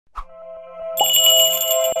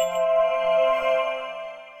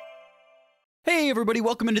everybody,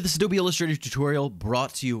 welcome into this Adobe Illustrator tutorial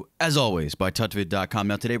brought to you, as always, by tutvid.com.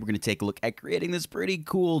 Now today we're going to take a look at creating this pretty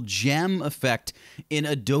cool gem effect in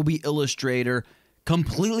Adobe Illustrator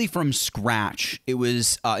completely from scratch. It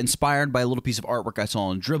was inspired by a little piece of artwork I saw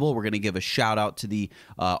on Dribbble. We're going to give a shout out to the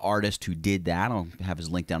artist who did that. I'll have his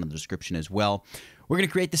link down in the description as well. We're going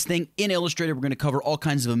to create this thing in Illustrator. We're going to cover all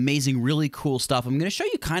kinds of amazing, really cool stuff. I'm going to show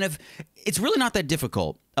you it's really not that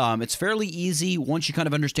difficult. It's fairly easy once you kind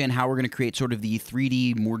of understand how we're going to create sort of the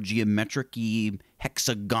 3D, more geometric-y,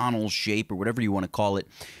 hexagonal shape or whatever you want to call it.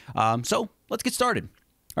 So let's get started.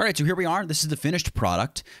 All right, so here we are. This is the finished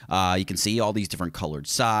product. You can see all these different colored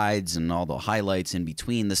sides and all the highlights in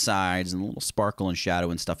between the sides and a little sparkle and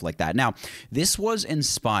shadow and stuff like that. Now, this was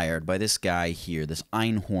inspired by this guy here, this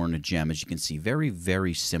Einhorn gem, as you can see. Very,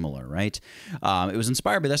 very similar, right? It was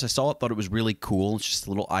inspired by this. I saw it, thought it was really cool. It's just a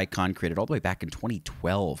little icon created all the way back in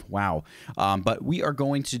 2012. Wow. But we are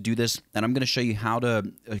going to do this, and I'm going to show you how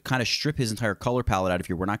to kind of strip his entire color palette out of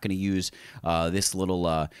here. We're not going to use this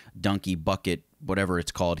little donkey bucket, whatever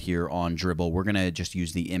it's called here on Dribbble. We're going to just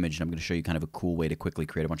use the image, and I'm going to show you kind of a cool way to quickly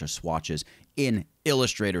create a bunch of swatches in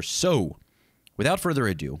Illustrator. So, without further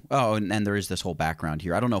ado, and there is this whole background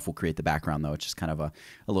here. I don't know if we'll create the background, though. It's just kind of a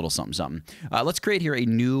little something, something. Let's create here a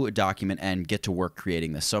new document and get to work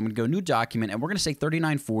creating this. So I'm going to go New Document, and we're going to say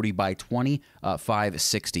 3940 by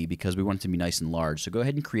 2560 because we want it to be nice and large. So go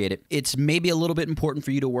ahead and create it. It's maybe a little bit important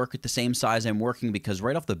for you to work at the same size I'm working because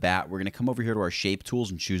right off the bat, we're going to come over here to our Shape Tools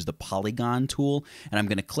and choose the Polygon tool, and I'm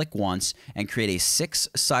going to click once and create a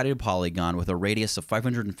 6-sided polygon with a radius of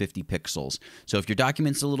 550 pixels. So if your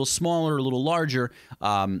document's a little smaller or a little larger,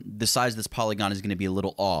 the size of this polygon is going to be a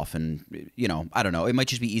little off, and I don't know, it might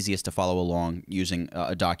just be easiest to follow along using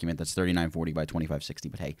a document that's 3940 by 2560.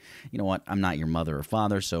 But hey, you know what, I'm not your mother or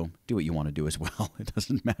father, so do what you want to do as well. It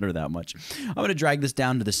doesn't matter that much. I'm going to drag this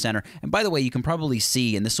down to the center, and by the way, you can probably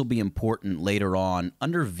see, and this will be important later on,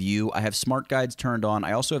 under View I have Smart Guides turned on.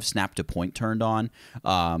 I also have Snap to Point turned on.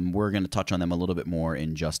 We're going to touch on them a little bit more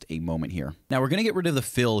in just a moment here. Now we're going to get rid of the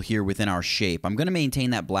fill here within our shape. I'm going to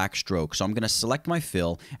maintain that black stroke, so I'm going to select my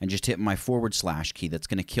fill and just hit my / key. That's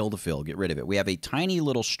going to kill the fill, get rid of it. We have a tiny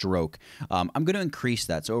little stroke. I'm going to increase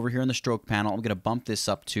that. So over here in the stroke panel, I'm going to bump this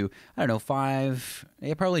up to, I don't know, 5,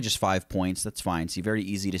 probably just 5 points. That's fine. See, very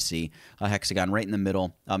easy to see. A hexagon right in the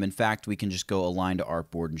middle. In fact, we can just go Align to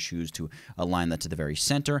Artboard and choose to align that to the very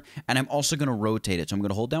center. And I'm also going to rotate it. So I'm going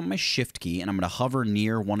to hold down my Shift key and I'm going to hover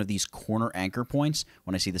near one of these corner anchor points.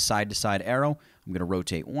 When I see the side-to-side arrow, I'm going to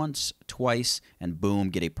rotate once, twice, and boom,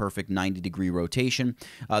 get a perfect 90-degree rotation.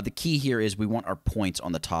 The key here is we want our points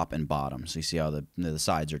on the top and bottom. So you see how the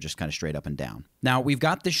sides are just kind of straight up and down. Now, we've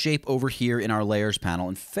got the shape over here in our Layers panel.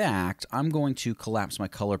 In fact, I'm going to collapse my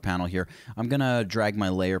Color panel here. I'm going to drag my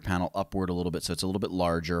Layer panel upward a little bit so it's a little bit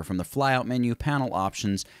larger. From the Flyout menu, Panel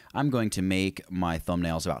Options, I'm going to make my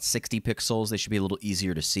thumbnails about 60 pixels. They should be a little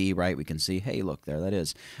easier to see, right? We can see, hey, look, there that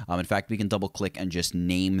is. In fact, we can double-click and just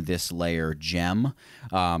name this layer Gem.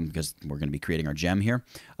 Because we're going to be creating our gem here.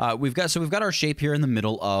 We've got our shape here in the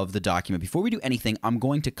middle of the document. Before we do anything, I'm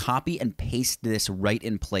going to copy and paste this right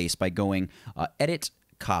in place by going Edit,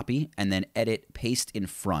 Copy, and then Edit, Paste in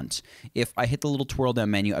front. If I hit the little twirl down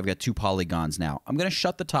menu, I've got 2 polygons now. I'm going to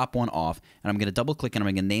shut the top one off, and I'm going to double click, and I'm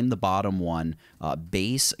going to name the bottom one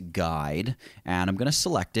Base Guide, and I'm going to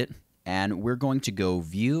select it, and we're going to go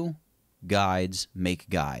View, Guides, Make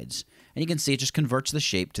Guides. And you can see it just converts the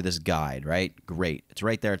shape to this guide, right? Great. It's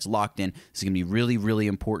right there. It's locked in. This is going to be really, really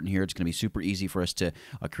important here. It's going to be super easy for us to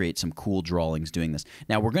create some cool drawings doing this.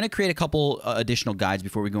 Now, we're going to create a couple additional guides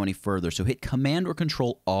before we go any further. So hit Command or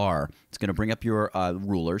Control R. It's going to bring up your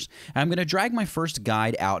rulers. And I'm going to drag my first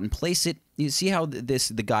guide out and place it. You see how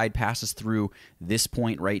the guide passes through this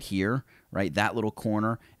point right here, right? That little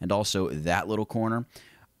corner and also that little corner.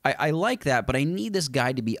 I like that, but I need this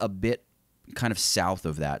guide to be a bit kind of south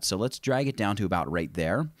of that. So let's drag it down to about right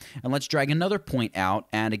there. And let's drag another point out.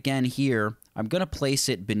 And again here, I'm going to place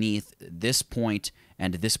it beneath this point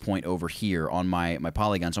and this point over here on my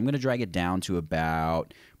polygon. So I'm going to drag it down to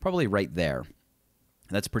about probably right there.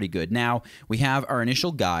 That's pretty good. Now, we have our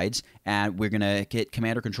initial guides, and we're going to hit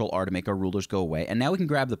Command or Control R to make our rulers go away. And now we can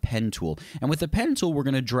grab the pen tool. And with the pen tool, we're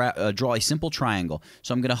going to draw a simple triangle.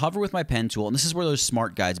 So I'm going to hover with my pen tool, and this is where those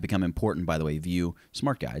smart guides become important, by the way, View,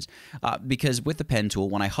 Smart Guides. Because with the pen tool,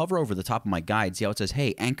 when I hover over the top of my guide, see how it says,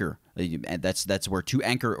 hey, anchor. That's where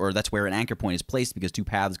that's where an anchor point is placed because two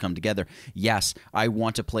paths come together. Yes, I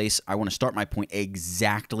want to start my point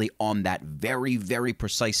exactly on that very, very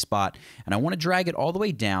precise spot, and I want to drag it all the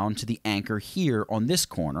way down to the anchor here on this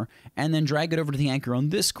corner, and then drag it over to the anchor on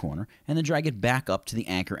this corner, and then drag it back up to the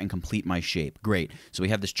anchor and complete my shape. Great. So we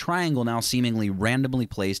have this triangle now seemingly randomly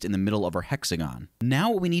placed in the middle of our hexagon.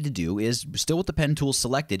 Now what we need to do is, still with the pen tool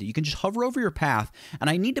selected, you can just hover over your path, and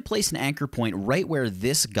I need to place an anchor point right where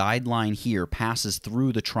this guideline here passes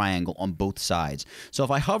through the triangle on both sides. So if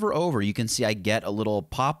I hover over, you can see I get a little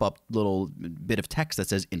pop-up little bit of text that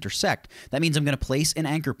says intersect. That means I'm going to place an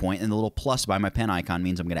anchor point, and the little plus by my pen icon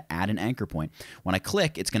means I'm going to add an anchor point. When I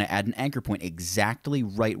click, it's going to add an anchor point exactly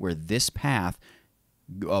right where this path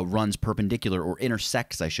runs perpendicular, or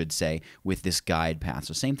intersects, I should say, with this guide path.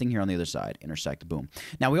 So same thing here on the other side, intersect, boom.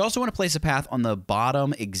 Now we also want to place a path on the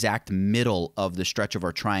bottom exact middle of the stretch of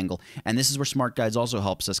our triangle, and this is where Smart Guides also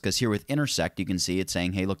helps us, because here with intersect, you can see it's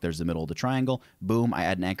saying, hey, look, there's the middle of the triangle, boom, I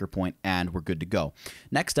add an anchor point, and we're good to go.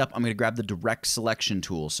 Next up, I'm going to grab the direct selection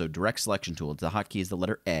tool. So direct selection tool, the hotkey is the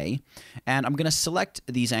letter A, and I'm going to select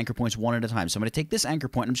these anchor points one at a time. So I'm going to take this anchor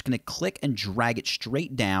point, and I'm just going to click and drag it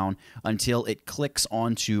straight down until it clicks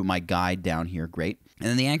onto my guide down here. Great. And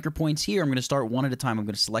then the anchor points here, I'm going to start one at a time. I'm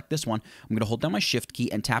going to select this one. I'm going to hold down my shift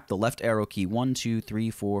key and tap the left arrow key 1, 2, 3,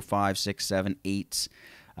 4, 5, 6, 7, 8,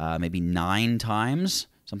 maybe 9 times.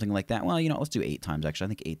 Something like that. Well, you know, let's do 8 times, actually. I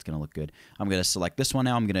think 8's going to look good. I'm going to select this one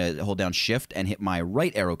now. I'm going to hold down Shift and hit my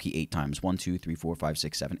right arrow key 8 times. 1, 2, 3, 4, 5,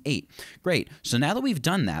 6, 7, 8. Great. So now that we've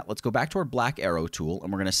done that, let's go back to our black arrow tool,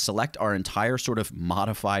 and we're going to select our entire sort of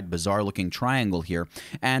modified, bizarre-looking triangle here,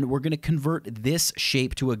 and we're going to convert this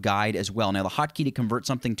shape to a guide as well. Now, the hotkey to convert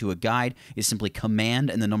something to a guide is simply Command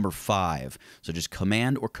and the number 5. So just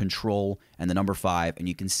Command or Control and the number 5, and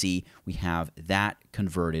you can see we have that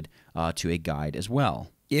converted to a guide as well.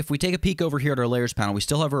 If we take a peek over here at our layers panel, we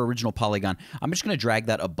still have our original polygon. I'm just going to drag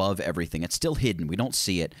that above everything. It's still hidden. We don't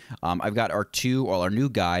see it. I've got our new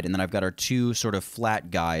guide, and then I've got our 2 sort of flat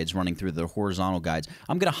guides running through the horizontal guides.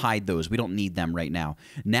 I'm going to hide those. We don't need them right now.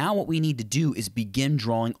 Now what we need to do is begin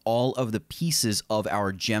drawing all of the pieces of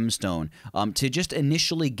our gemstone to just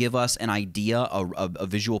initially give us an idea, a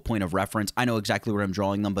visual point of reference. I know exactly where I'm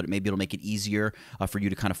drawing them, but maybe it'll make it easier for you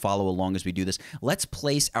to kind of follow along as we do this. Let's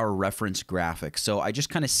place our reference graphic. So I just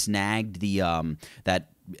kind of snagged the that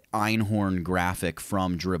Einhorn graphic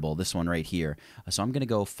from Dribble, this one right here. So I'm going to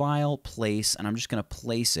go File, Place, and I'm just going to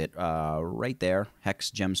place it right there,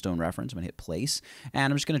 Hex Gemstone Reference. I'm going to hit Place,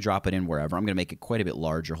 and I'm just going to drop it in wherever. I'm going to make it quite a bit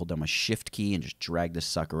larger. Hold down my Shift key and just drag this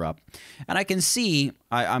sucker up. And I can see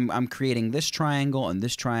I'm creating this triangle and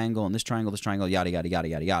this triangle and this triangle, yada, yada, yada,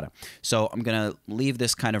 yada, yada. So I'm going to leave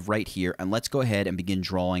this kind of right here, and let's go ahead and begin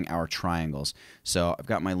drawing our triangles. So I've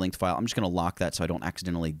got my linked file. I'm just going to lock that so I don't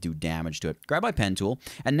accidentally do damage to it. Grab my pen tool,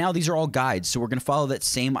 and now these are all guides, so we're going to follow that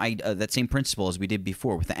same principle as we did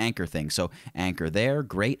before with the anchor thing. So anchor there,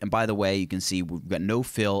 great. And by the way, you can see we've got no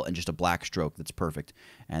fill and just a black stroke. That's perfect.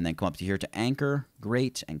 And then come up to here to anchor,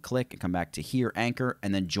 great, and click, and come back to here, anchor,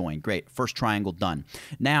 and then join. Great. First triangle done.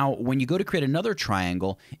 Now, when you go to create another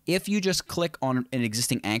triangle, if you just click on an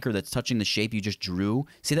existing anchor that's touching the shape you just drew,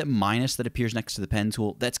 see that minus that appears next to the pen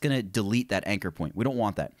tool? That's going to delete that anchor point. We don't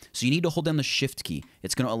want that. So you need to hold down the Shift key.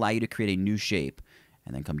 It's going to allow you to create a new shape.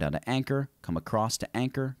 And then come down to anchor, come across to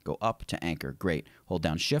anchor, go up to anchor. Great. Hold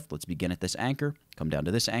down Shift. Let's begin at this anchor. Come down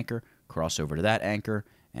to this anchor, cross over to that anchor,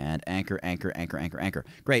 and anchor, anchor, anchor, anchor, anchor.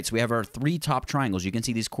 Great. So we have our 3 top triangles. You can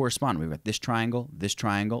see these correspond. We've got this triangle, this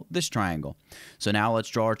triangle, this triangle. So now let's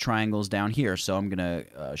draw our triangles down here. So I'm going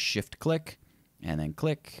to Shift click, and then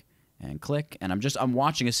click, and click. And I'm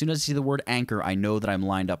watching. As soon as I see the word anchor, I know that I'm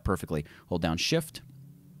lined up perfectly. Hold down Shift.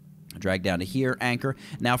 Drag down to here, anchor.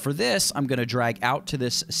 Now for this, I'm going to drag out to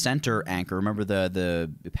this center anchor. Remember the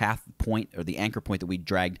path point or the anchor point that we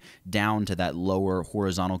dragged down to that lower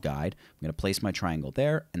horizontal guide. I'm going to place my triangle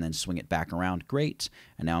there and then swing it back around. Great.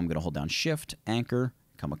 And now I'm going to hold down Shift, anchor,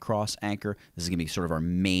 come across, anchor. This is going to be sort of our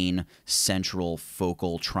main central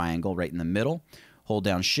focal triangle right in the middle. Hold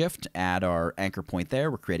down Shift, add our anchor point there.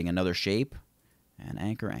 We're creating another shape. And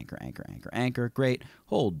anchor, anchor, anchor, anchor, anchor. Great.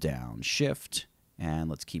 Hold down Shift.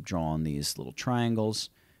 And let's keep drawing these little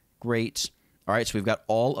triangles. Great. All right, so we've got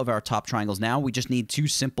all of our top triangles. Now we just need 2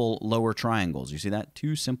 simple lower triangles. You see that?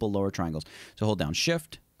 2 simple lower triangles. So hold down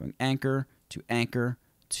Shift, going anchor, to anchor,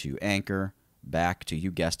 to anchor, back to,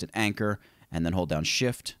 you guessed it, anchor, and then hold down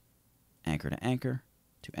Shift, anchor to anchor,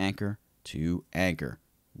 to anchor, to anchor.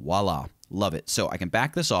 Voila. Love it. So I can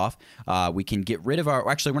back this off. We can get rid of our,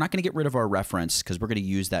 actually, we're not going to get rid of our reference because we're going to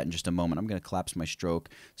use that in just a moment. I'm going to collapse my stroke,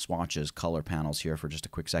 swatches, color panels here for just a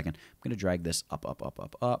quick second. I'm going to drag this up, up, up,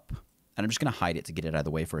 up, up. and I'm just going to hide it to get it out of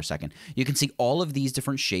the way for a second. You can see all of these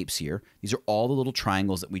different shapes here. These are all the little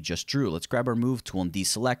triangles that we just drew. Let's grab our move tool and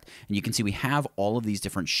deselect, and you can see we have all of these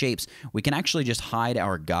different shapes. We can actually just hide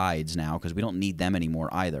our guides now because we don't need them anymore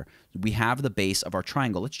either. We have the base of our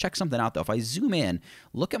triangle. Let's check something out though. If I zoom in,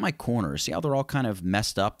 look at my corners. See how they're all kind of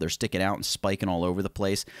messed up? They're sticking out and spiking all over the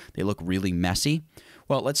place. They look really messy.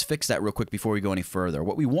 Well, let's fix that real quick before we go any further.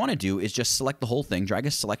 What we want to do is just select the whole thing, drag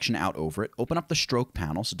a selection out over it, open up the stroke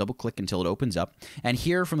panel, so double click until it opens up. And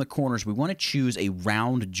here from the corners, we want to choose a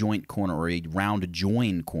round joint corner, or a round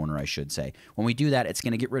join corner, I should say. When we do that, it's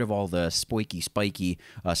going to get rid of all the spiky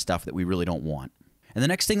stuff that we really don't want. And the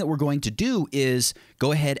next thing that we're going to do is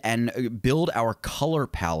go ahead and build our color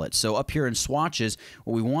palette. So up here in swatches,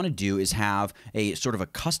 what we want to do is have a sort of a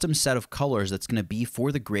custom set of colors that's going to be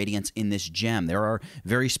for the gradients in this gem. There are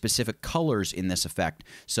very specific colors in this effect.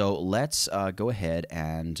 So let's go ahead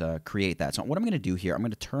and create that. So what I'm going to do here, I'm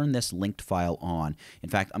going to turn this linked file on. In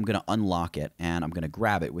fact, I'm going to unlock it, and I'm going to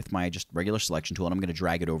grab it with my just regular selection tool, and I'm going to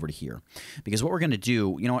drag it over to here. Because what we're going to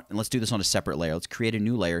do, you know what, and let's do this on a separate layer. Let's create a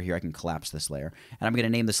new layer here. I can collapse this layer. And I'm going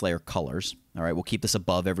to name this layer colors. All right, we'll keep this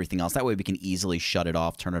above everything else. That way we can easily shut it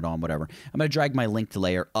off, turn it on, whatever. I'm going to drag my linked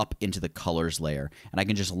layer up into the colors layer, and I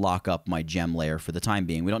can just lock up my gem layer for the time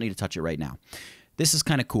being. We don't need to touch it right now. This is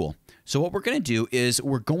kind of cool. So what we're going to do is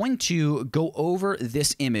we're going to go over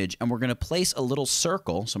this image, and we're going to place a little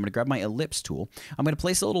circle. So I'm going to grab my ellipse tool. I'm going to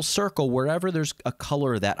place a little circle wherever there's a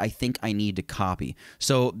color that I think I need to copy.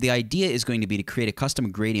 So the idea is going to be to create a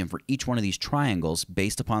custom gradient for each one of these triangles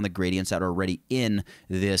based upon the gradients that are already in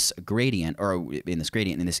this gradient, or in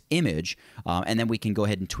this image, and then we can go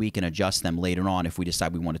ahead and tweak and adjust them later on if we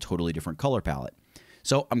decide we want a totally different color palette.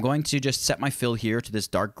 So I'm going to just set my fill here to this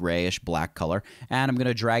dark grayish black color, and I'm going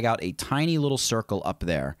to drag out a tiny little circle up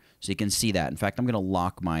there so you can see that. In fact, I'm going to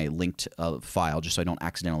lock my linked file just so I don't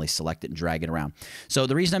accidentally select it and drag it around. So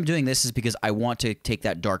the reason I'm doing this is because I want to take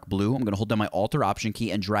that dark blue. I'm going to hold down my Alt or Option key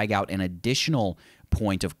and drag out an additional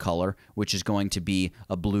point of color, which is going to be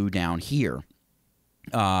a blue down here.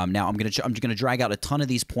 Now I'm gonna drag out a ton of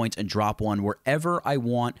these points and drop one wherever I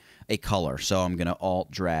want a color. So I'm gonna Alt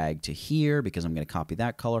drag to here because I'm gonna copy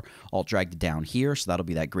that color. Alt drag to down here, so that'll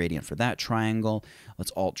be that gradient for that triangle.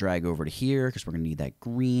 Let's Alt drag over to here because we're gonna need that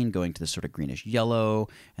green going to this sort of greenish yellow,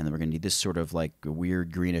 and then we're gonna need this sort of like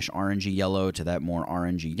weird greenish orangey yellow to that more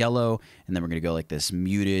orangey yellow, and then we're gonna go like this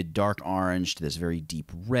muted dark orange to this very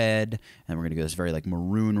deep red, and we're gonna go this very like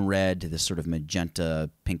maroon red to this sort of magenta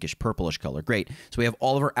pinkish purplish color. Great. So we have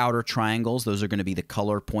all of our outer triangles. Those are going to be the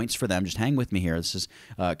color points for them. Just hang with me here. This is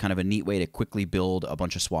kind of a neat way to quickly build a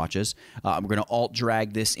bunch of swatches. We're going to Alt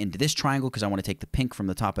drag this into this triangle because I want to take the pink from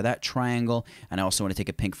the top of that triangle, and I also want to take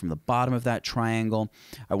a pink from the bottom of that triangle.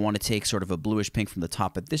 I want to take sort of a bluish pink from the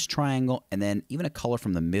top of this triangle, and then even a color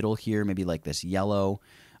from the middle here, maybe like this yellow.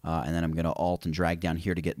 And then I'm going to Alt and drag down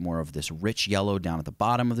here to get more of this rich yellow down at the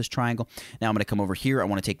bottom of this triangle. Now I'm going to come over here. I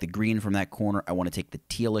want to take the green from that corner. I want to take the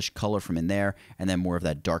tealish color from in there, and then more of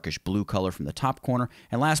that darkish blue color from the top corner.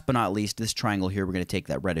 And last but not least, this triangle here, we're going to take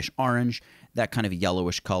that reddish orange, that kind of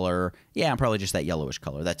yellowish color. Yeah, probably just that yellowish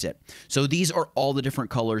color. That's it. So these are all the different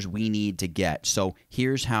colors we need to get. So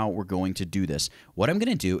here's how we're going to do this. What I'm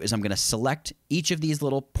going to do is I'm going to select each of these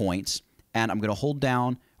little points, and I'm going to hold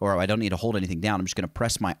down, or I don't need to hold anything down. I'm just going to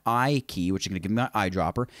press my I key, which is going to give me my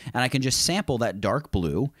eyedropper, and I can just sample that dark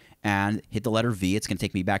blue and hit the letter V. It's going to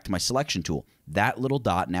take me back to my selection tool. That little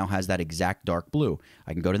dot now has that exact dark blue.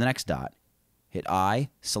 I can go to the next dot, hit I,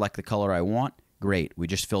 select the color I want. Great, we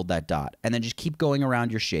just filled that dot. And then just keep going around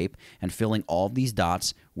your shape and filling all of these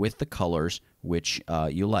dots with the colors which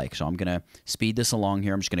you like. So I'm going to speed this along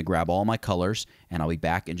here. I'm just going to grab all my colors, and I'll be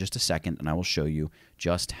back in just a second, and I will show you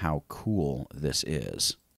just how cool this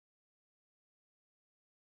is.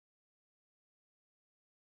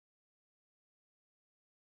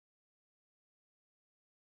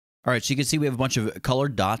 All right, so you can see we have a bunch of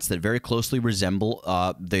colored dots that very closely resemble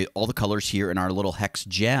all the colors here in our little hex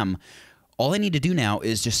gem. All I need to do now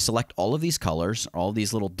is just select all of these colors, all of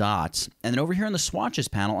these little dots, and then over here in the swatches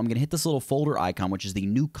panel, I'm going to hit this little folder icon, which is the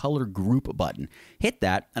new color group button. Hit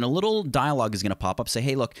that, and a little dialog is going to pop up, say,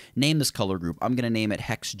 hey, look, name this color group. I'm going to name it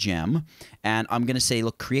Hex Gem, and I'm going to say,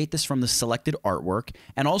 look, create this from the selected artwork,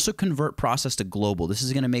 and also convert process to global. This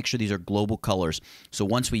is going to make sure these are global colors. So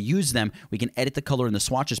once we use them, we can edit the color in the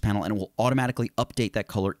swatches panel, and it will automatically update that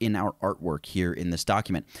color in our artwork here in this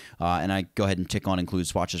document. And I go ahead and tick on include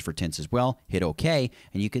swatches for tints as well. Hit OK,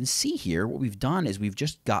 and you can see here what we've done is we've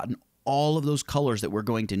just gotten all of those colors that we're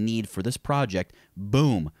going to need for this project,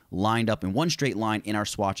 boom, lined up in one straight line in our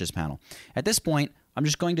swatches panel. At this point, I'm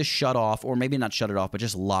just going to shut off, or maybe not shut it off, but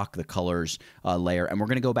just lock the colors layer. And we're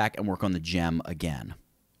going to go back and work on the gem again.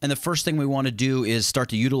 And the first thing we want to do is start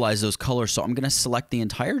to utilize those colors. So I'm going to select the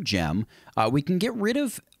entire gem. We can get rid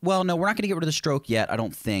of, well, no, we're not going to get rid of the stroke yet, I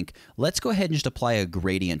don't think. Let's go ahead and just apply a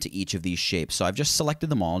gradient to each of these shapes. So I've just selected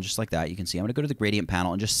them all, just like that. You can see I'm going to go to the gradient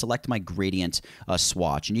panel and just select my gradient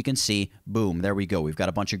swatch. And you can see, boom, there we go. We've got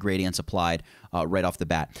a bunch of gradients applied right off the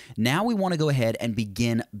bat. Now we want to go ahead and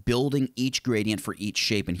begin building each gradient for each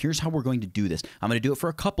shape. And here's how we're going to do this. I'm going to do it for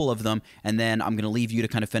a couple of them, and then I'm going to leave you to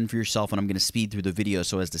kind of fend for yourself, and I'm going to speed through the video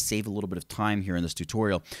so as to save a little bit of time here in this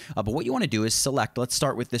tutorial. But what you want to do is select, let's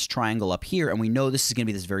start with this triangle up here, and we know this is going to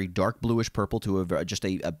be this very dark bluish purple to just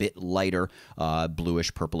a bit lighter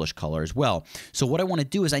bluish purplish color as well. So what I want to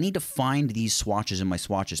do is I need to find these swatches in my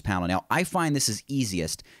swatches panel. Now I find this is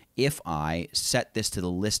easiest if I set this to the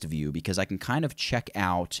list view, because I can kind of check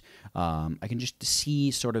out, I can just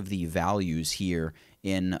see sort of the values here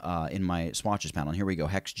in my swatches panel. And here we go,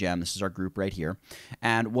 hex gem, this is our group right here.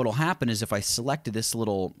 And what will happen is if I selected this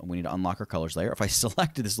little, we need to unlock our colors layer. If I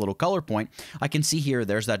selected this little color point, I can see here,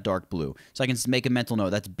 there's that dark blue. So I can make a mental note,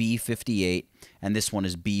 that's B58, and this one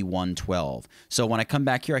is B112. So when I come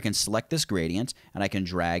back here, I can select this gradient, and I can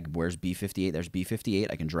drag, where's B58? There's B58.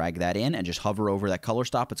 I can drag that in and just hover over that color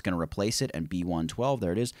stop. It's going to replace it, and B112,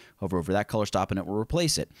 there it is. Hover over that color stop, and it will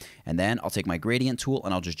replace it. And then I'll take my gradient tool,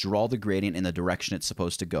 and I'll just draw the gradient in the direction it's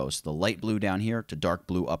supposed to go. So the light blue down here to dark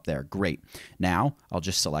blue up there. Great. Now I'll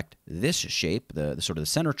just select this shape, the sort of the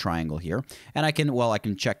center triangle here, and I can, well, I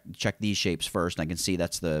can check these shapes first, and I can see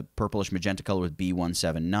that's the purplish magenta color with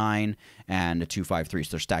B179 and 253.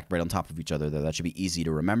 So they're stacked right on top of each other there. That should be easy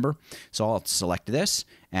to remember. So I'll select this,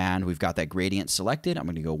 and we've got that gradient selected. I'm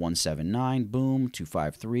going to go 179, boom,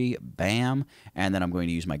 253, bam, and then I'm going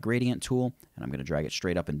to use my gradient tool, and I'm going to drag it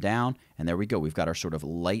straight up and down, and there we go. We've got our sort of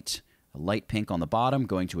light pink on the bottom,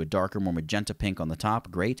 going to a darker, more magenta pink on the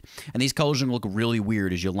top. Great. And these colors are going to look really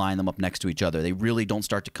weird as you line them up next to each other. They really don't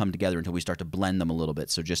start to come together until we start to blend them a little bit.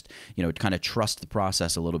 So just, you know, kind of trust the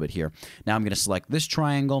process a little bit here. Now I'm going to select this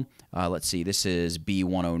triangle. Let's see, this is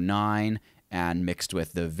B109. And mixed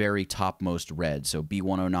with the very topmost red. So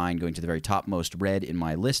B109 going to the very topmost red in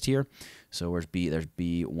my list here. So where's B? There's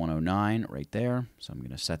B109 right there. So I'm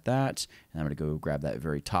going to set that, and I'm going to go grab that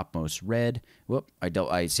very topmost red. Whoop!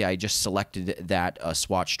 I see. I just selected that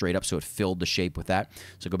swatch straight up, so it filled the shape with that.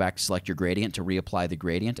 So go back, select your gradient to reapply the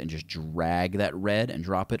gradient, and just drag that red and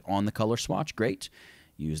drop it on the color swatch. Great.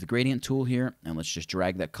 Use the gradient tool here, and let's just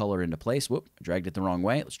drag that color into place. Whoop! I dragged it the wrong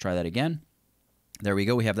way. Let's try that again. There we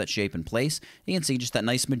go. We have that shape in place. You can see just that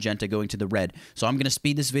nice magenta going to the red. So I'm going to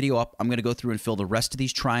speed this video up. I'm going to go through and fill the rest of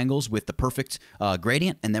these triangles with the perfect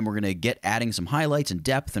gradient, and then we're going to get adding some highlights and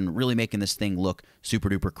depth and really making this thing look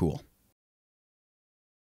super duper cool.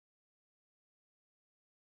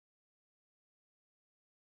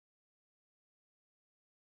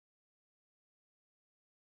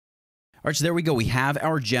 All right, so there we go. We have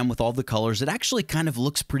our gem with all the colors. It actually kind of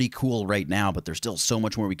looks pretty cool right now, but there's still so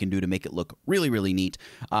much more we can do to make it look really, really neat.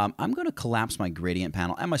 I'm going to collapse my gradient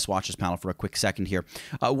panel and my swatches panel for a quick second here.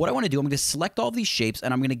 What I want to do, I'm going to select all these shapes,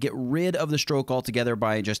 and I'm going to get rid of the stroke altogether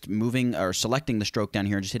by just moving or selecting the stroke down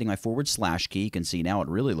here and just hitting my / key. You can see now it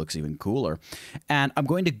really looks even cooler. And I'm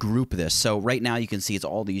going to group this. So right now you can see it's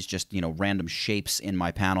all these just, you know, random shapes in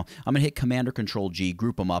my panel. I'm going to hit Command or Control G,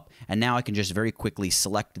 group them up, and now I can just very quickly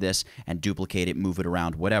select this and duplicate it, move it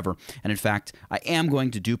around, whatever. And in fact, I am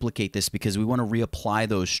going to duplicate this because we want to reapply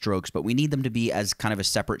those strokes, but we need them to be as kind of a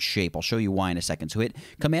separate shape. I'll show you why in a second. So hit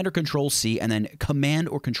Command or Control C and then Command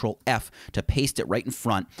or Control F to paste it right in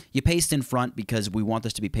front. You paste in front because we want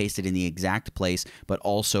this to be pasted in the exact place, but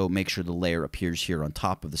also make sure the layer appears here on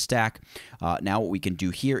top of the stack. Now what we can do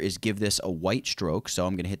here is give this a white stroke. So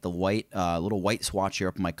I'm going to hit the white, little white swatch here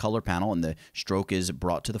up in my color panel, and the stroke is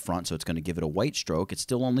brought to the front, so it's going to give it a white stroke. It's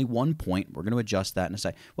still only 1 point. We're going to adjust that in a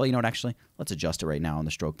sec. Well, you know what, actually, let's adjust it right now on the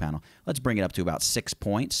stroke panel. Let's bring it up to about 6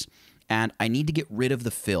 points. And I need to get rid of the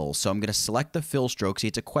fill. So I'm going to select the fill stroke. See,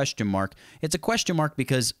 it's a question mark. It's a question mark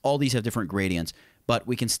because all these have different gradients, but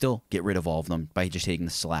we can still get rid of all of them by just hitting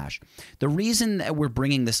the slash. The reason that we're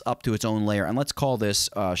bringing this up to its own layer, and let's call this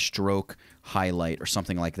stroke highlight or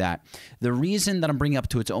something like that. The reason that I'm bringing up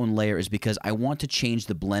to its own layer is because I want to change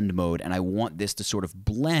the blend mode, and I want this to sort of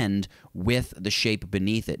blend with the shape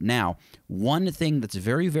beneath it. Now, one thing that's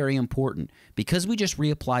very, very important, because we just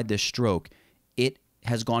reapplied this stroke, it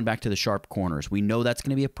has gone back to the sharp corners. We know that's going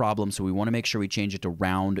to be a problem, so we want to make sure we change it to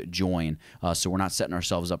round join, so we're not setting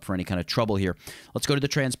ourselves up for any kind of trouble here. Let's go to the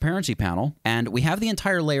transparency panel, and we have the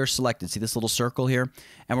entire layer selected. See this little circle here?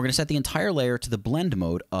 And we're going to set the entire layer to the blend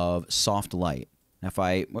mode of soft light. Now if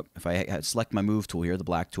I select my move tool here, the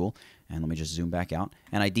black tool, and let me just zoom back out,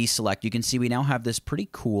 and I deselect, you can see we now have this pretty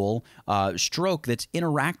cool stroke that's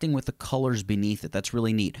interacting with the colors beneath it. That's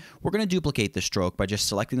really neat. We're going to duplicate the stroke by just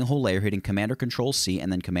selecting the whole layer, hitting Command or Control C,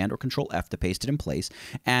 and then Command or Control F to paste it in place.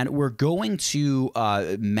 And we're going to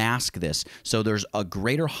mask this. So there's a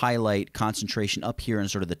greater highlight concentration up here in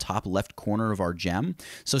sort of the top left corner of our gem.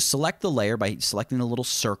 So select the layer by selecting the little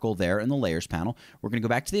circle there in the Layers panel. We're going to go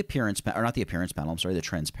back to the Appearance, or not the Appearance panel, I'm sorry, the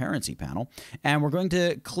Transparency panel. And we're going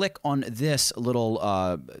to click on this little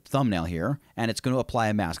thumbnail here, and it's going to apply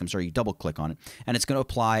a mask. I'm sorry, you double click on it, and it's going to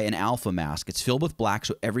apply an alpha mask. It's filled with black,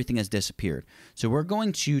 so everything has disappeared. So we're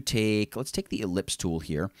going to let's take the ellipse tool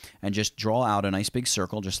here and just draw out a nice big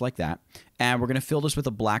circle just like that. And we're going to fill this with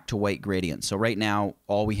a black to white gradient. So right now,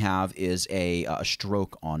 all we have is a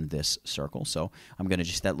stroke on this circle. So I'm going to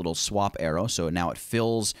just that little swap arrow. So now it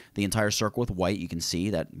fills the entire circle with white. You can see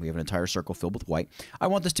that we have an entire circle filled with white. I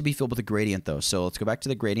want this to be filled with a gradient though. So let's go back to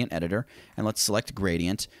the gradient editor and let's select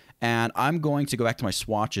gradient. And I'm going to go back to my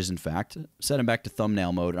swatches, in fact, set them back to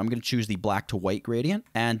thumbnail mode. I'm going to choose the black to white gradient.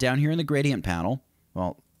 And down here in the gradient panel,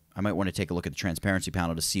 well, I might want to take a look at the transparency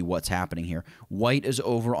panel to see what's happening here. White is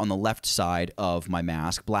over on the left side of my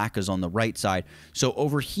mask. Black is on the right side. So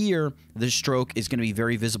over here, the stroke is going to be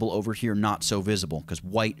very visible. Over here, not so visible because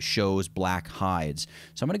white shows, black hides.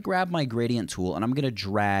 So I'm going to grab my gradient tool and I'm going to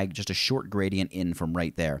drag just a short gradient in from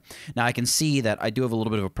right there. Now I can see that I do have a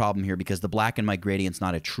little bit of a problem here because the black in my gradient's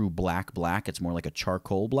not a true black. It's more like a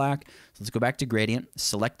charcoal black. So let's go back to gradient,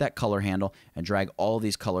 select that color handle, and drag all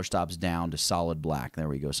these color stops down to solid black. There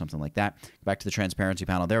we go. Something like that. Go back to the transparency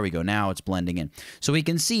panel. There we go. Now it's blending in. So we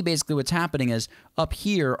can see basically what's happening is up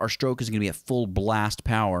here, our stroke is going to be at full blast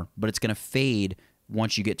power, but it's going to fade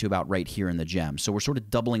once you get to about right here in the gem. So we're sort of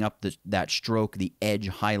doubling up that stroke, the edge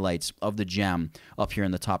highlights of the gem up here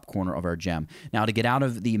in the top corner of our gem. Now to get out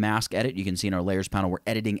of the mask edit, you can see in our layers panel, we're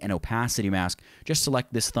editing an opacity mask. Just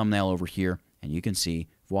select this thumbnail over here and you can see,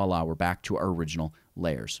 voila, we're back to our original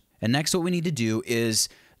layers. And next what we need to do is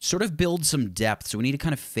sort of build some depth. So we need to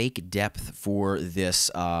kind of fake depth for this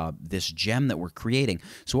this gem that we're creating.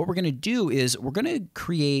 So what we're going to do is we're going to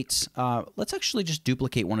create, let's actually just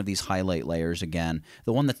duplicate one of these highlight layers again,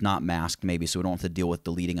 the one that's not masked maybe, so we don't have to deal with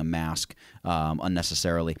deleting a mask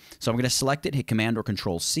unnecessarily. So I'm going to select it, hit Command or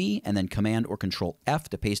Control C, and then Command or Control F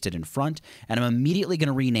to paste it in front, and I'm immediately going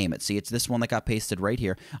to rename it. See, it's this one that got pasted right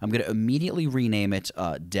here. I'm going to immediately rename it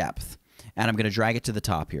Depth. And I'm going to drag it to the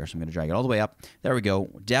top here. So I'm going to drag it all the way up. There we go,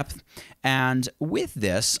 depth. And with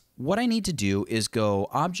this, what I need to do is go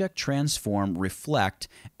Object, Transform, Reflect,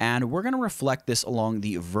 and we're going to reflect this along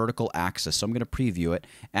the vertical axis. So I'm going to preview it,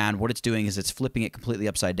 and what it's doing is it's flipping it completely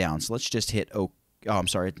upside down. So let's just hit OK. Oh, I'm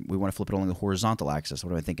sorry. We want to flip it along the horizontal axis.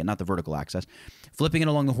 What am I thinking? Not the vertical axis. Flipping it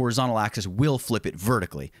along the horizontal axis will flip it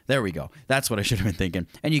vertically. There we go. That's what I should have been thinking.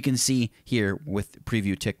 And you can see here with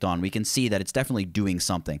preview ticked on, we can see that it's definitely doing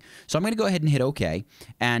something. So I'm going to go ahead and hit OK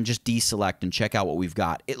and just deselect and check out what we've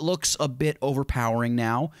got. It looks a bit overpowering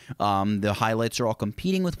now. The highlights are all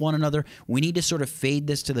competing with one another. We need to sort of fade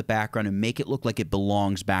this to the background and make it look like it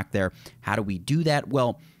belongs back there. How do we do that?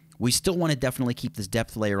 Well, we still want to definitely keep this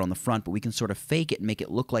depth layer on the front, but we can sort of fake it and make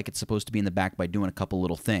it look like it's supposed to be in the back by doing a couple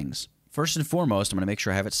little things. First and foremost, I'm going to make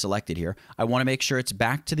sure I have it selected here. I want to make sure it's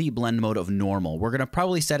back to the blend mode of normal. We're going to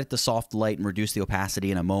probably set it to soft light and reduce the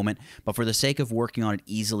opacity in a moment, but for the sake of working on it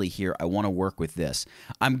easily here, I want to work with this.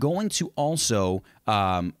 I'm going to also,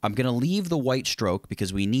 I'm going to leave the white stroke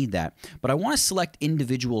because we need that, but I want to select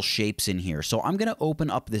individual shapes in here. So I'm going to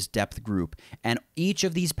open up this depth group, and each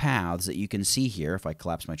of these paths that you can see here, if I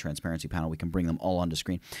collapse my transparency panel, we can bring them all onto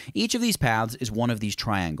screen. Each of these paths is one of these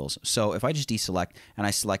triangles. So if I just deselect and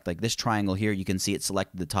I select like this triangle here, you can see it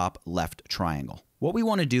selected the top left triangle. What we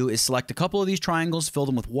want to do is select a couple of these triangles, fill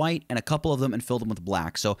them with white, and a couple of them and fill them with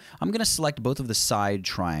black. So I'm going to select both of the side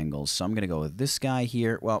triangles. So I'm going to go with this guy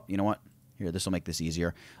here. Well, you know what? Here, this will make this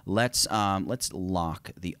easier. Let's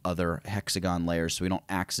lock the other hexagon layers so we don't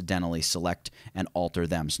accidentally select and alter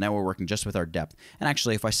them. So now we're working just with our depth. And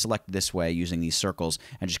actually, if I select this way using these circles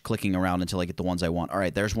and just clicking around until I get the ones I want. All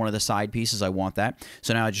right, there's one of the side pieces. I want that.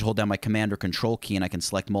 So now I just hold down my Command or Control key and I can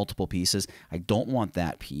select multiple pieces. I don't want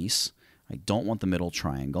that piece. I don't want the middle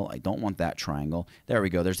triangle. I don't want that triangle. There we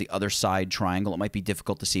go. There's the other side triangle. It might be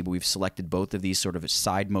difficult to see, but we've selected both of these sort of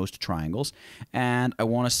sidemost triangles. And I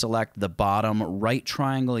want to select the bottom right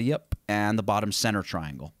triangle, yep, and the bottom center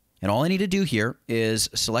triangle. And all I need to do here is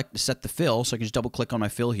set the fill, so I can just double click on my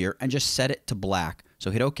fill here and just set it to black.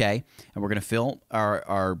 So hit OK, and we're going to fill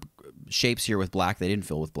our shapes here with black. They didn't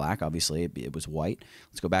fill with black. Obviously, it was white.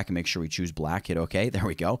 Let's go back and make sure we choose black. Hit OK. There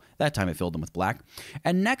we go. That time it filled them with black.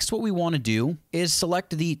 And next, what we want to do is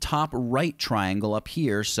select the top right triangle up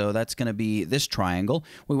here. So that's going to be this triangle.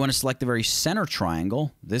 We want to select the very center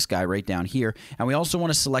triangle, this guy right down here. And we also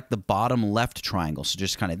want to select the bottom left triangle. So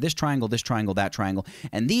just kind of this triangle, that triangle.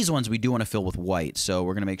 And these ones we do want to fill with white. So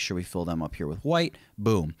we're going to make sure we fill them up here with white.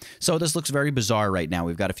 Boom. So this looks very bizarre right now.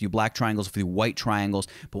 We've got a few black triangles, a few white triangles.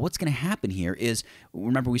 But what's going to happen here is,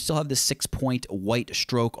 remember, we still have this 6-point white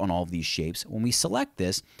stroke on all of these shapes. When we select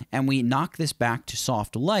this and we knock this back to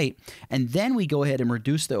soft light, and then we go ahead and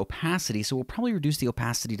reduce the opacity, so we'll probably reduce the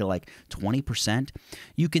opacity to like 20%,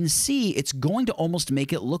 you can see it's going to almost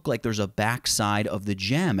make it look like there's a backside of the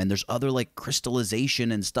gem, and there's other like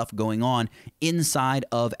crystallization and stuff going on inside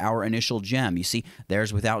of our initial gem. You see,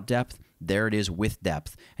 there's without depth. There it is with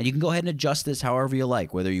depth. And you can go ahead and adjust this however you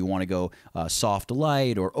like, whether you want to go soft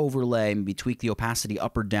light or overlay, maybe tweak the opacity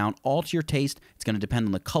up or down, all to your taste. It's going to depend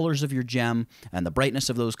on the colors of your gem and the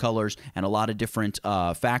brightness of those colors and a lot of different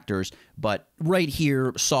factors. But right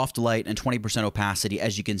here, soft light and 20% opacity,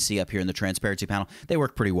 as you can see up here in the transparency panel, they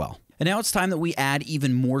work pretty well. And now it's time that we add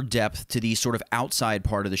even more depth to the sort of outside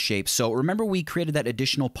part of the shape. So remember we created that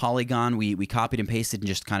additional polygon. We copied and pasted and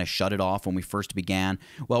just kind of shut it off when we first began.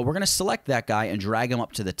 Well, we're going to select that guy and drag him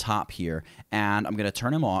up to the top here. And I'm going to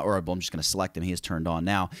turn him on, or I'm just going to select him. He is turned on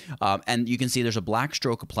now. And you can see there's a black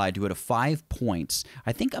stroke applied to it of 5 points.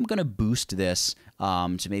 I think I'm going to boost this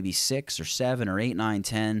to maybe 6 or 7 or 8, 9,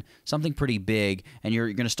 10, something pretty big. And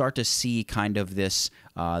you're going to start to see kind of this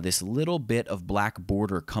this little bit of black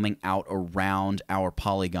border coming out around our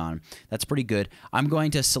polygon. That's pretty good. I'm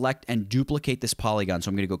going to select and duplicate this polygon. So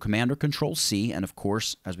I'm going to go Command or Control C, and of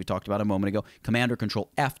course, as we talked about a moment ago, Command or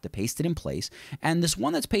Control F to paste it in place. And this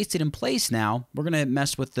one that's pasted in place now, we're going to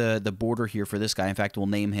mess with the border here for this guy. In fact, we'll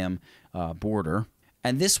name him Border.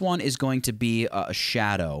 And this one is going to be a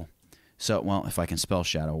shadow. So, well, if I can spell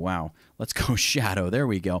shadow, wow. Let's go shadow. There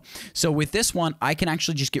we go. So with this one, I can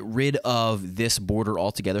actually just get rid of this border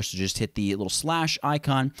altogether. So just hit the little slash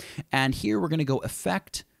icon. And here we're going to go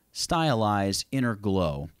Effect, Stylize, Inner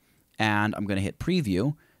Glow. And I'm going to hit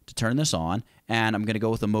Preview to turn this on. And I'm going to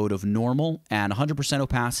go with a mode of normal and 100%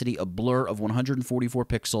 opacity, a blur of 144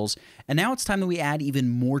 pixels. And now it's time that we add even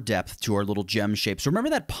more depth to our little gem shape. So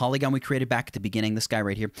remember that polygon we created back at the beginning, this guy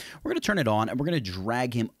right here? We're going to turn it on, and we're going to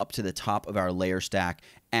drag him up to the top of our layer stack.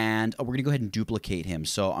 And we're going to go ahead and duplicate him.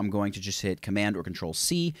 So I'm going to just hit Command or Control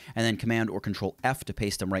C, and then Command or Control F to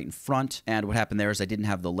paste him right in front. And what happened there is I didn't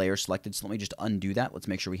have the layer selected, so let me just undo that. Let's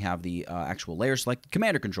make sure we have the actual layer selected.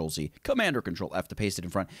 Command or Control C, Command or Control F to paste it in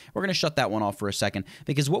front. We're going to shut that one off for a second,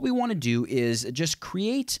 because what we want to do is just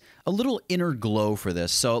create a little inner glow for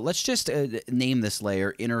this. So let's just name this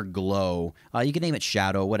layer Inner Glow. You can name it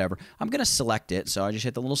Shadow, whatever. I'm going to select it, so I just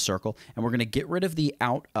hit the little circle, and we're going to get rid of the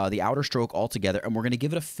outer stroke altogether, and we're going to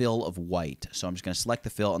give it a fill of white. So I'm just going to select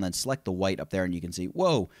the fill and then select the white up there, and you can see,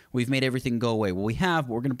 whoa, we've made everything go away. Well, we have,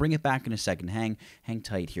 but we're going to bring it back in a second. Hang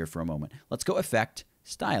tight here for a moment. Let's go Effect,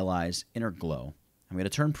 Stylize, Inner Glow. I'm going to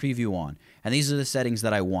turn Preview on, and these are the settings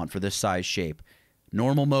that I want for this size shape.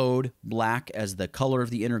 Normal mode, black as the color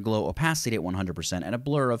of the inner glow, opacity at 100%, and a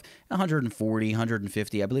blur of 140,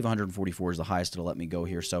 150. I believe 144 is the highest it'll let me go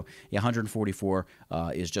here. So, yeah, 144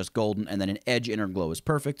 is just golden, and then an edge inner glow is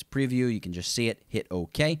perfect. Preview, you can just see it. Hit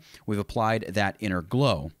OK. We've applied that inner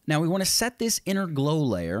glow. Now, we want to set this inner glow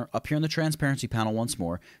layer up here in the transparency panel once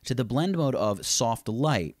more to the blend mode of soft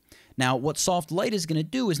light. Now, what soft light is going to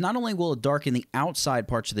do is not only will it darken the outside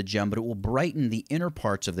parts of the gem, but it will brighten the inner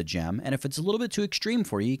parts of the gem. And if it's a little bit too extreme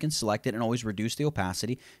for you, you can select it and always reduce the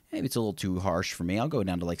opacity. Maybe it's a little too harsh for me. I'll go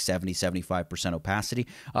down to like 70, 75% opacity.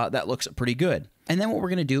 That looks pretty good. And then what we're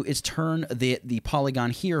going to do is turn the polygon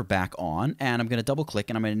here back on, and I'm going to double click,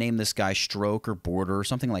 and I'm going to name this guy Stroke or Border or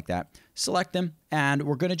something like that. Select them, and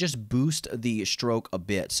we're going to just boost the stroke a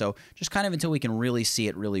bit. So just kind of until we can really see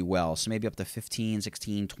it really well. So maybe up to 15,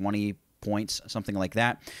 16, 20 points, something like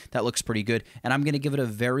that. That looks pretty good. And I'm going to give it a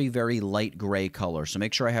very, very light gray color. So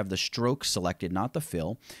make sure I have the stroke selected, not the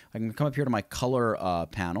fill. I'm going to come up here to my color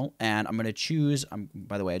panel, and I'm going to choose,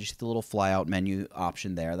 by the way, I just hit the little flyout menu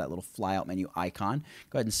option there, that little flyout menu icon.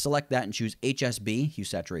 Go ahead and select that and choose HSB, hue,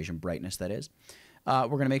 saturation, brightness, that is. We're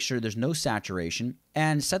going to make sure there's no saturation,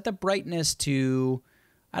 and set the brightness to,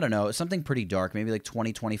 I don't know, something pretty dark, maybe like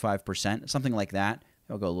 20, 25%, something like that.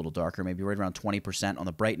 I'll go a little darker, maybe right around 20% on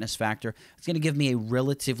the brightness factor. It's going to give me a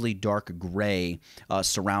relatively dark gray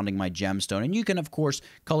surrounding my gemstone. And you can, of course,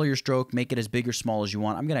 color your stroke, make it as big or small as you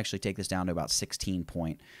want. I'm going to actually take this down to about 16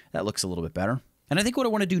 point. That looks a little bit better. And I think what I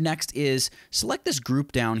want to do next is select this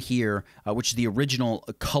group down here, which is the original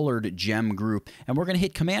colored gem group. And we're going to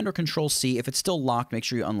hit Command or Control C. If it's still locked, make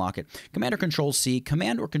sure you unlock it. Command or Control C,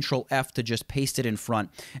 Command or Control F to just paste it in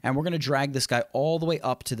front. And we're going to drag this guy all the way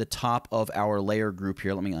up to the top of our layer group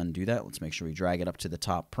here. Let me undo that. Let's make sure we drag it up to the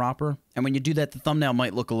top proper. And when you do that, the thumbnail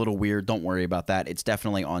might look a little weird. Don't worry about that. It's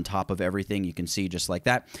definitely on top of everything. You can see just like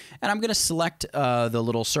that. And I'm going to select the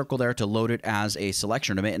little circle there to load it as a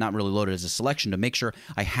selection, to make it not really load it as a selection, to make sure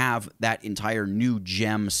I have that entire new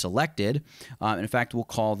gem selected. In fact, we'll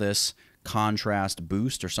call this contrast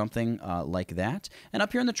boost or something like that. And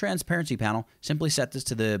up here in the transparency panel, simply set this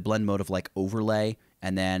to the blend mode of like overlay,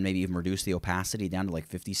 and then maybe even reduce the opacity down to like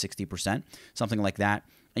 50-60%, something like that.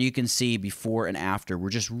 And you can see before and after, we're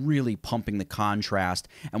just really pumping the contrast.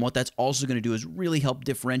 And what that's also going to do is really help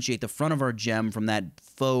differentiate the front of our gem from that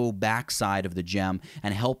faux backside of the gem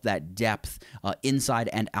and help that depth inside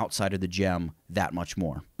and outside of the gem that much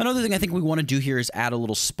more. Another thing I think we want to do here is add a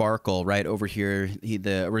little sparkle right over here.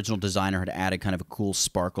 The original designer had added kind of a cool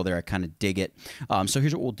sparkle there. I kind of dig it. So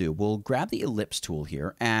here's what we'll do. We'll grab the ellipse tool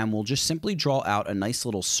here and we'll just simply draw out a nice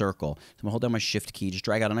little circle. So I'm going to hold down my shift key, just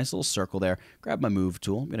drag out a nice little circle there, grab my move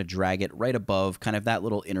tool. I'm going to drag it right above kind of that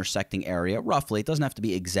little intersecting area, roughly. It doesn't have to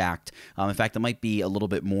be exact. In fact, it might be a little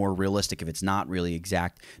bit more realistic if it's not really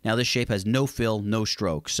exact. Now, this shape has no fill, no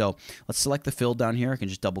stroke. So let's select the fill down here. I can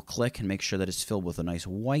just double click and make sure that it's filled with a nice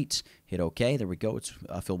white. Hit OK. There we go. It's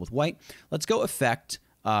filled with white. Let's go Effect,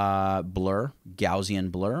 Blur,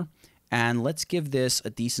 Gaussian Blur. And let's give this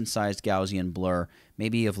a decent-sized Gaussian blur,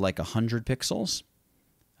 maybe of like 100 pixels.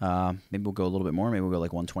 Maybe we'll go a little bit more. Maybe we'll go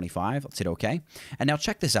like 125. Let's hit OK. And now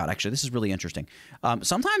check this out. Actually, this is really interesting.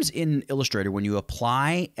 Sometimes in Illustrator, when you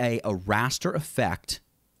apply a raster effect,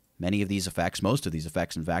 many of these effects, most of these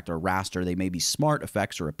effects, in fact, are raster. They may be smart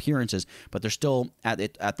effects or appearances, but they're still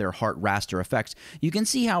at their heart raster effects. You can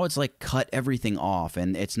see how it's like cut everything off,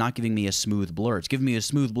 and it's not giving me a smooth blur. It's giving me a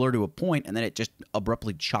smooth blur to a point, and then it just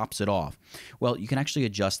abruptly chops it off. Well, you can actually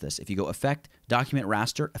adjust this. If you go Effect, Document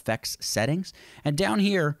Raster, Effects, Settings, and down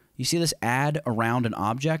here, you see this add around an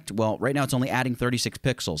object? Well, right now it's only adding 36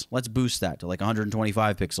 pixels. Let's boost that to like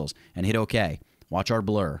 125 pixels and hit OK. Watch our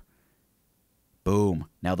blur. Boom.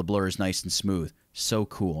 Now the blur is nice and smooth. So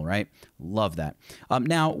cool, right? Love that.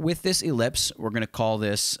 Now, with this ellipse, we're going to call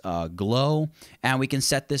this glow, and we can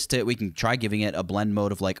set this to, we can try giving it a blend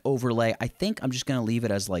mode of like overlay. I think I'm just going to leave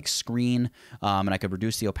it as like screen, and I could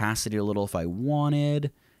reduce the opacity a little if I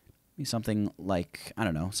wanted. Maybe something like, I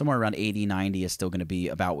don't know, somewhere around 80, 90 is still going to be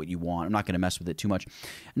about what you want. I'm not going to mess with it too much.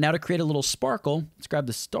 Now, to create a little sparkle, let's grab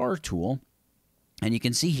the star tool. And you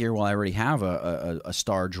can see here, well, I already have a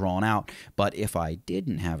star drawn out, but if I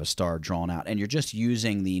didn't have a star drawn out and you're just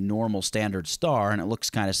using the normal standard star and it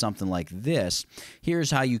looks kind of something like this,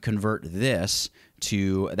 here's how you convert this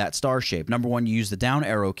to that star shape. Number one, you use the down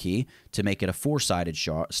arrow key to make it a four-sided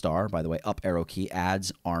star. By the way, up arrow key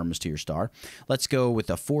adds arms to your star. Let's go with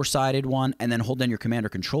the four-sided one, and then hold down your Command or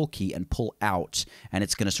Control key and pull out, and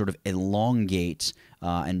it's going to sort of elongate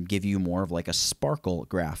and give you more of like a sparkle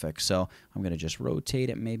graphic. So I'm going to just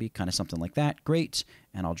rotate it, maybe kind of something like that. Great.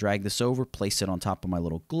 And I'll drag this over, place it on top of my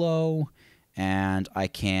little glow, and I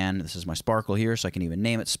can, this is my sparkle here, so I can even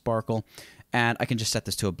name it Sparkle. And I can just set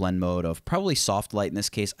this to a blend mode of probably soft light in this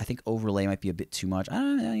case. I think overlay might be a bit too much. I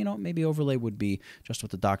don't know, you know, maybe overlay would be just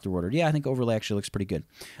what the doctor ordered. Yeah, I think overlay actually looks pretty good.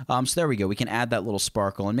 So there we go. We can add that little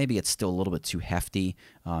sparkle, and maybe it's still a little bit too hefty,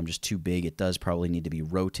 just too big. It does probably need to be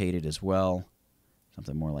rotated as well.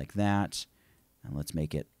 Something more like that. And let's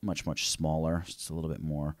make it much, much smaller. Just a little bit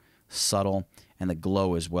more subtle. And the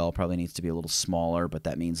glow as well probably needs to be a little smaller, but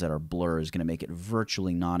that means that our blur is going to make it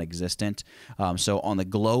virtually non-existent. So on the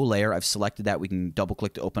glow layer, I've selected that. We can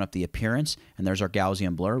double-click to open up the appearance, and there's our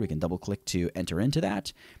Gaussian blur. We can double-click to enter into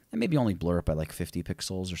that, and maybe only blur it by like 50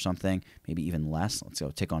 pixels or something, maybe even less. Let's go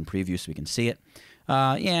tick on preview so we can see it.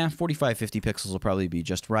 Yeah, 45, 50 pixels will probably be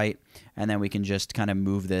just right, and then we can just kind of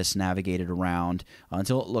move this, navigate it around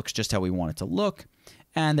until it looks just how we want it to look.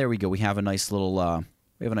 And there we go. We have a nice little...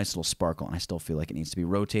 we have a nice little sparkle, and I still feel like it needs to be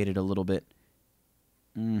rotated a little bit.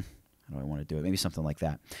 How do I want to do it? Maybe something like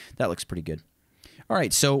that. That looks pretty good. All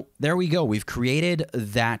right, so there we go. We've created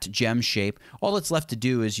that gem shape. All that's left to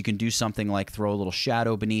do is you can do something like throw a little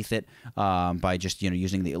shadow beneath it by just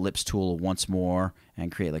using the ellipse tool once more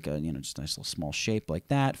and create like a just a nice little small shape like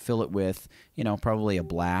that. Fill it with probably a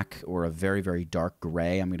black or a very, very dark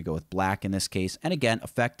gray. I'm going to go with black in this case. And again,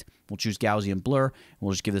 effect. We'll choose Gaussian blur. And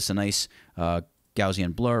we'll just give this a nice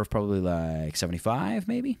Gaussian blur of probably like 75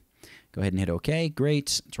 maybe. Go ahead and hit OK.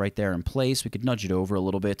 Great. It's right there in place. We could nudge it over a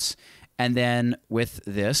little bit. And then with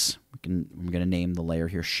this, I'm going to name the layer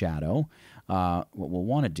here Shadow. what we'll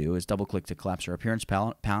want to do is double click to collapse our appearance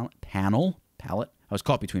palette. I was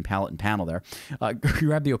caught between palette and panel there.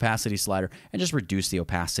 Grab the opacity slider and just reduce the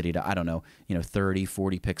opacity to, I don't know, 30,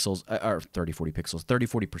 40 pixels, or 30, 40 pixels, 30,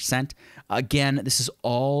 40%. Again, this is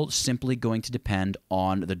all simply going to depend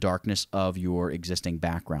on the darkness of your existing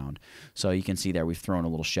background. So you can see there we've thrown a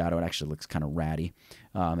little shadow. It actually looks kind of ratty.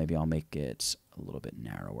 Maybe I'll make it a little bit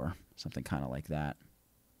narrower, something kind of like that,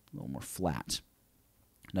 a little more flat.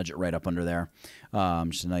 Nudge it right up under there.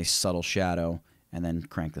 Just a nice subtle shadow. And then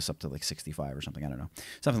crank this up to like 65 or something. I don't know.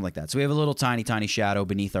 Something like that. So we have a little tiny, tiny shadow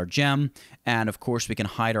beneath our gem. And of course, we can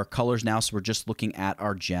hide our colors now. So we're just looking at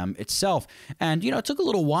our gem itself. And, it took a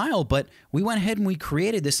little while, but we went ahead and we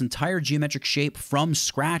created this entire geometric shape from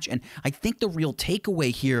scratch. And I think the real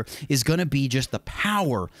takeaway here is going to be just the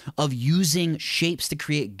power of using shapes to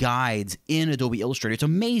create guides in Adobe Illustrator. It's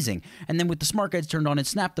amazing. And then with the smart guides turned on and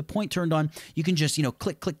snap the point turned on, you can just,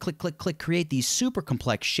 click, click, click, click, click, create these super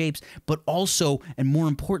complex shapes, but also, and more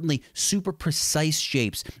importantly, super precise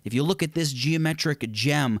shapes. If you look at this geometric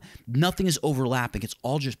gem, nothing is overlapping. It's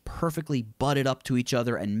all just perfectly butted up to each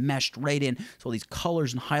other and meshed right in. So all these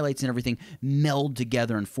colors and highlights and everything meld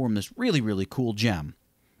together and form this really, really cool gem.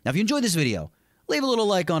 Now, if you enjoyed this video, leave a little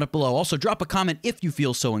like on it below. Also, drop a comment if you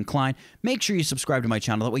feel so inclined. Make sure you subscribe to my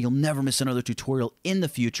channel. That way you'll never miss another tutorial in the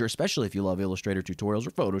future, especially if you love Illustrator tutorials or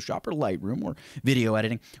Photoshop or Lightroom or video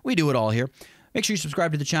editing. We do it all here. Make sure you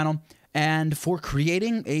subscribe to the channel. And for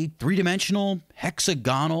creating a three-dimensional,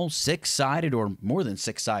 hexagonal, six-sided, or more than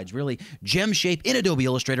six sides, really, gem shape in Adobe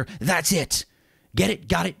Illustrator, that's it. Get it,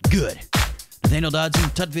 got it, good. Nathaniel Dodson,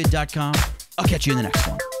 tutvid.com. I'll catch you in the next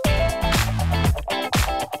one.